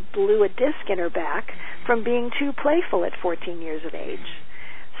severely blew a disc in her back from being too playful at 14 years of age.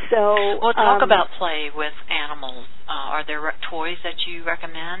 So, well, talk about play with animals. Are there toys that you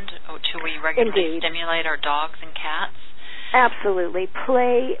recommend? Should we regularly stimulate our dogs and cats? Absolutely.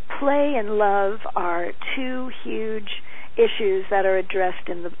 Play and love are two huge issues that are addressed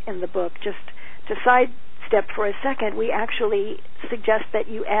in the book. Just to sidestep for a second, we actually suggest that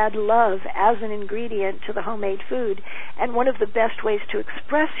you add love as an ingredient to the homemade food. And one of the best ways to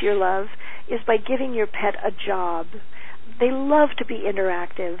express your love is by giving your pet a job. They love to be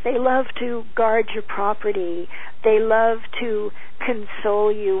interactive. They love to guard your property. They love to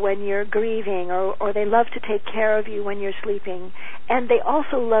console you when you're grieving, or they love to take care of you when you're sleeping. And they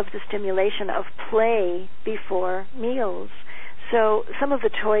also love the stimulation of play before meals. So some of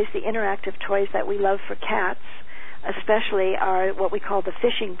the toys, the interactive toys that we love for cats, especially, are what we call the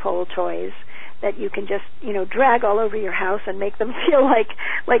fishing pole toys that you can just, drag all over your house and make them feel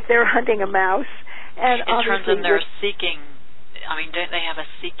like they're hunting a mouse. And in terms of their seeking, don't they have a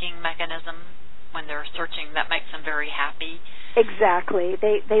seeking mechanism when they're searching that makes them very happy? Exactly.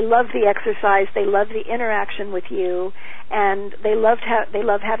 They love the exercise. They love the interaction with you, and they love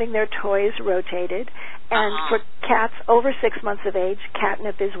having their toys rotated. And for cats over 6 months of age,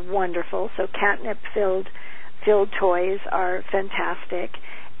 catnip is wonderful. So catnip-filled toys are fantastic.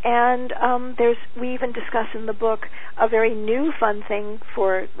 And we even discuss in the book a very new fun thing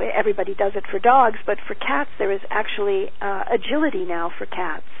for, everybody does it for dogs, but for cats there is actually agility now for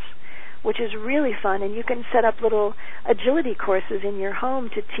cats, which is really fun. And you can set up little agility courses in your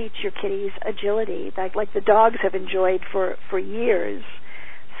home to teach your kitties agility, like the dogs have enjoyed for years.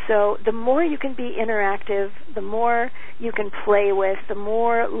 So the more you can be interactive, the more you can play with, the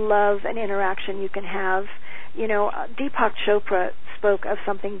more love and interaction you can have. Deepak Chopra spoke of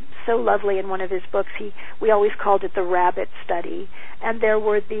something so lovely in one of his books. We always called it the rabbit study. And there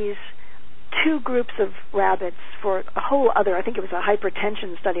were these two groups of rabbits for a whole other, I think it was a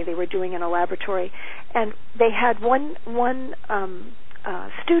hypertension study they were doing in a laboratory. And they had one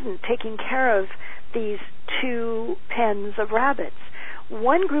student taking care of these two pens of rabbits.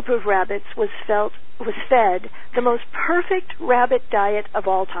 One group of rabbits was fed the most perfect rabbit diet of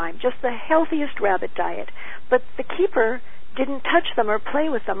all time, just the healthiest rabbit diet. But the keeper didn't touch them or play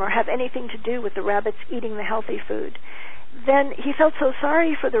with them or have anything to do with the rabbits eating the healthy food. Then he felt so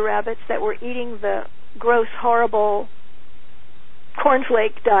sorry for the rabbits that were eating the gross, horrible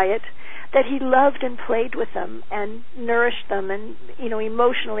cornflake diet that he loved and played with them and nourished them and,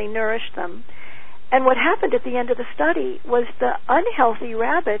 emotionally nourished them. And what happened at the end of the study was the unhealthy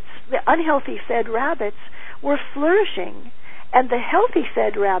fed rabbits were flourishing, and the healthy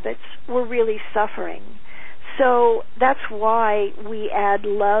fed rabbits were really suffering. So that's why we add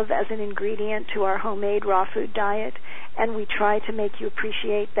love as an ingredient to our homemade raw food diet, and we try to make you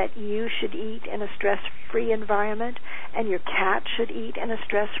appreciate that you should eat in a stress-free environment, and your cat should eat in a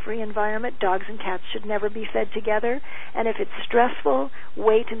stress-free environment. Dogs and cats should never be fed together, and if it's stressful,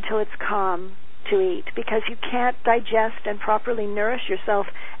 wait until it's calm to eat, because you can't digest and properly nourish yourself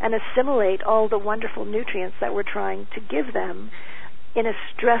and assimilate all the wonderful nutrients that we're trying to give them in a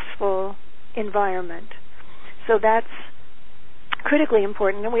stressful environment. So that's critically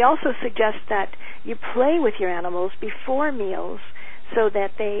important. And we also suggest that you play with your animals before meals so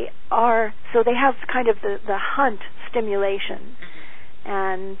that they have kind of the hunt stimulation.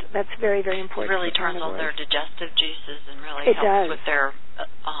 And that's very, very important. It really turns on their digestive juices and really helps with their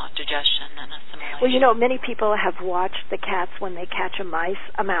digestion and assimilation. Well, many people have watched the cats when they catch a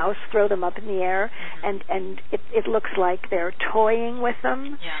mouse, throw them up in the air, and it looks like they're toying with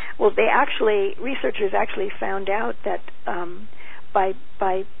them. Yeah. Well, researchers actually found out that by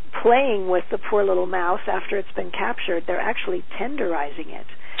playing with the poor little mouse after it's been captured, they're actually tenderizing it.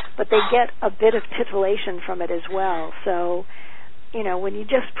 But they get a bit of titillation from it as well. So, when you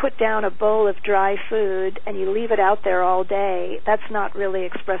just put down a bowl of dry food and you leave it out there all day, that's not really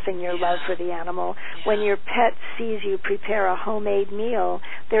expressing your love for the animal. Yeah. When your pet sees you prepare a homemade meal,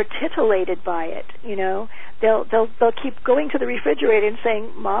 they're titillated by it. They'll keep going to the refrigerator and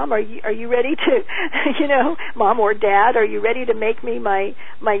saying, "Mom, are you ready to, Mom or Dad, are you ready to make me my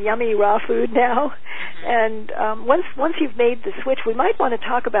yummy raw food now?" And once you've made the switch, we might want to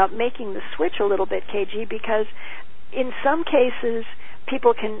talk about making the switch a little bit, KG, because in some cases,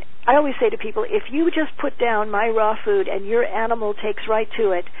 I always say to people, if you just put down my raw food and your animal takes right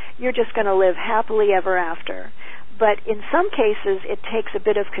to it, you're just going to live happily ever after. But in some cases, it takes a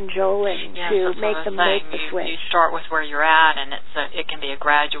bit of cajoling to make them make the switch. You start with where you're at, and it can be a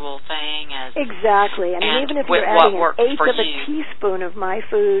gradual thing. Exactly. And even if you're adding an eighth of a teaspoon of my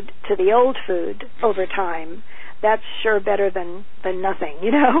food to the old food over time, that's sure better than nothing,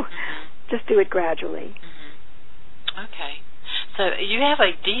 Just do it gradually. Okay. So you have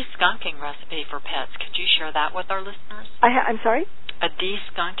a de-skunking recipe for pets. Could you share that with our listeners? I'm sorry? A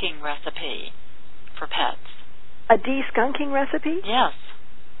de-skunking recipe for pets. A de-skunking recipe? Yes.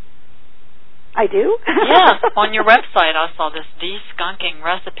 I do? Yes. On your website, I saw this de-skunking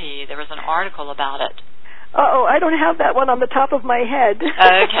recipe. There was an article about it. I don't have that one on the top of my head.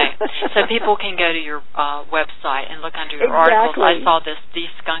 Okay. So people can go to your website and look under your articles. I saw this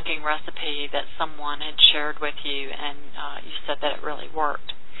de-skunking recipe that someone had shared with you, and you said that it really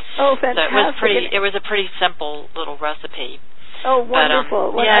worked. Oh, fantastic. So it was a pretty simple little recipe. Oh,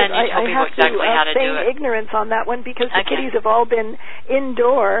 wonderful. But, and you tell people exactly how to do it. I have to feign ignorance on that one because the kitties have all been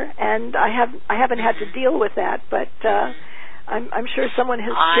indoor, and I haven't had to deal with that, but I'm sure someone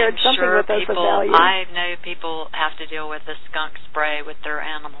has shared something with us of value. I know people have to deal with the skunk spray with their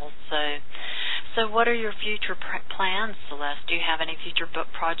animals. So what are your future plans, Celeste? Do you have any future book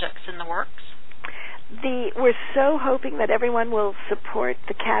projects in the works? We're so hoping that everyone will support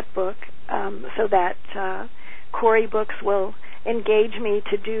the cat book so that Corey Books will engage me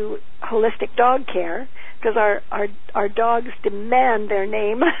to do holistic dog care, because our dogs demand their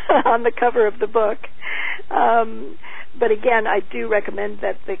name on the cover of the book. But again, I do recommend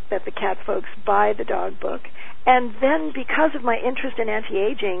that the cat folks buy the dog book. And then, because of my interest in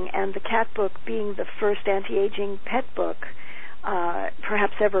anti-aging and the cat book being the first anti-aging pet book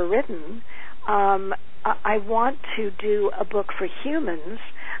perhaps ever written, I want to do a book for humans,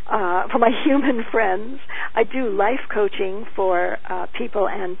 for my human friends. I do life coaching for people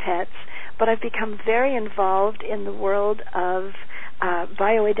and pets, but I've become very involved in the world of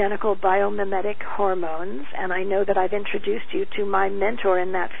bioidentical, biomimetic hormones, and I know that I've introduced you to my mentor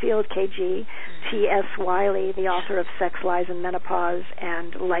in that field, KG, T.S. Wiley, the author of Sex, Lies, and Menopause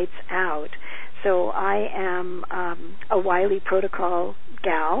and Lights Out. So I am a Wiley protocol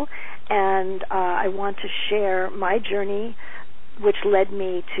gal, and I want to share my journey, which led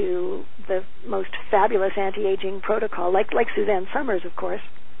me to the most fabulous anti-aging protocol, like Suzanne Summers, of course.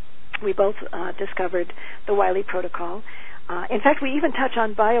 We both discovered the Wiley protocol. In fact, we even touch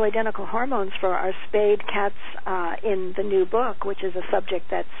on bioidentical hormones for our spayed cats in the new book, which is a subject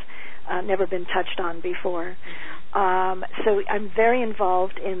that's never been touched on before. So I'm very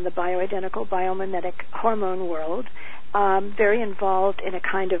involved in the bioidentical biomimetic hormone world, very involved in a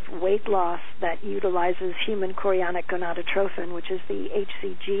kind of weight loss that utilizes human chorionic gonadotrophin, which is the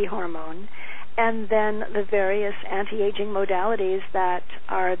HCG hormone, and then the various anti-aging modalities that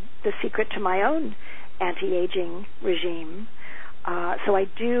are the secret to my own anti-aging regime. So I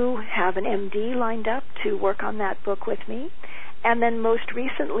do have an MD lined up to work on that book with me. And then most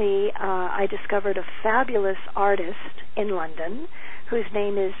recently, I discovered a fabulous artist in London whose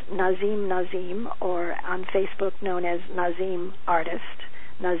name is Nazim Nazim, or on Facebook known as Nazim Artist,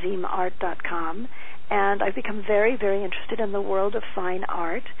 nazimart.com. And I've become very, very interested in the world of fine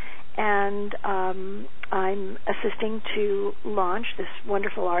art. And I'm assisting to launch this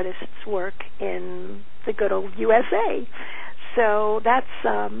wonderful artist's work in the good old USA. So that's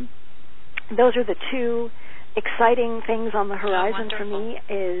those are the two exciting things on the horizon for me,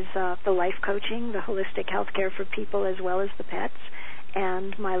 is the life coaching, the holistic health care for people as well as the pets,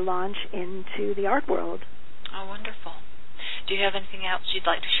 and my launch into the art world. Oh, wonderful. Do you have anything else you'd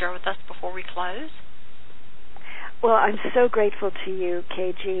like to share with us before we close? Well, I'm so grateful to you,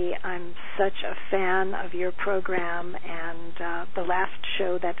 KG. I'm such a fan of your program, and the last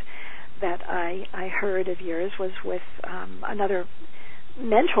show that I heard of yours was with another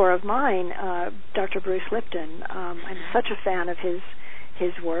mentor of mine, Dr. Bruce Lipton. I'm such a fan of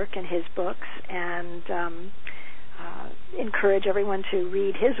his work and his books, and encourage everyone to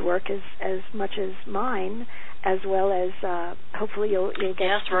read his work as much as mine, as well as hopefully you'll get.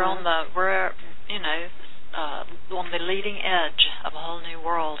 Yes, we're on the leading edge of a whole new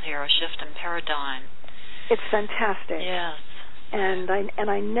world here, a shift in paradigm. It's fantastic. Yes. And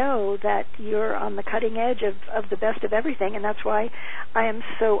I know that you're on the cutting edge of the best of everything, and that's why I am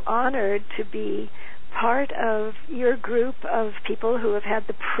so honored to be part of your group of people who have had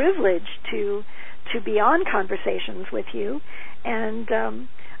the privilege to be on conversations with you. And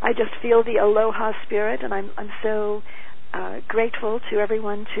I just feel the aloha spirit, and I'm so grateful to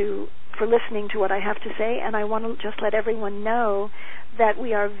everyone for listening to what I have to say. And I want to just let everyone know that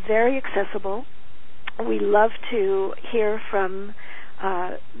we are very accessible. We love to hear from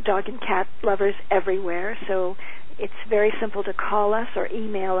dog and cat lovers everywhere, so it's very simple to call us or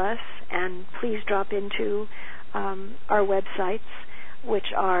email us, and please drop into our websites,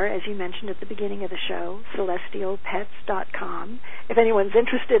 which are, as you mentioned at the beginning of the show, celestialpets.com. If anyone's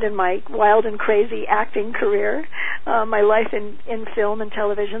interested in my wild and crazy acting career, my life in film and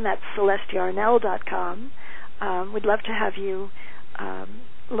television, that's celestiarnell.com. We'd love to have you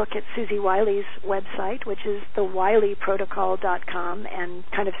look at Susie Wiley's website, which is thewileyprotocol.com, and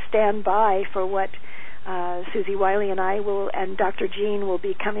kind of stand by for what Susie Wiley and I and Dr. Jean will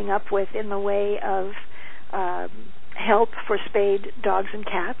be coming up with in the way of help for spayed dogs and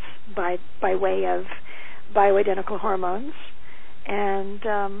cats by way of bioidentical hormones, and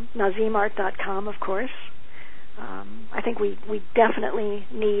nazimart.com, of course. I think we definitely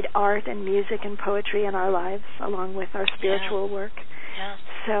need art and music and poetry in our lives, along with our spiritual work. Yes.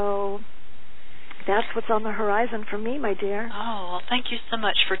 So that's what's on the horizon for me, my dear. Oh, well, thank you so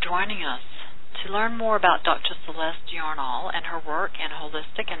much for joining us. To learn more about Dr. Celeste Yarnall and her work in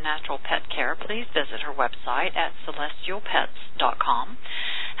holistic and natural pet care, please visit her website at celestialpets.com.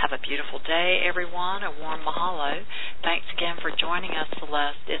 Have a beautiful day, everyone. A warm mahalo. Thanks again for joining us,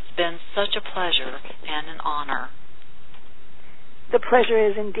 Celeste. It's been such a pleasure and an honor. The pleasure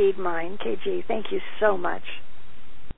is indeed mine, KG. Thank you so much.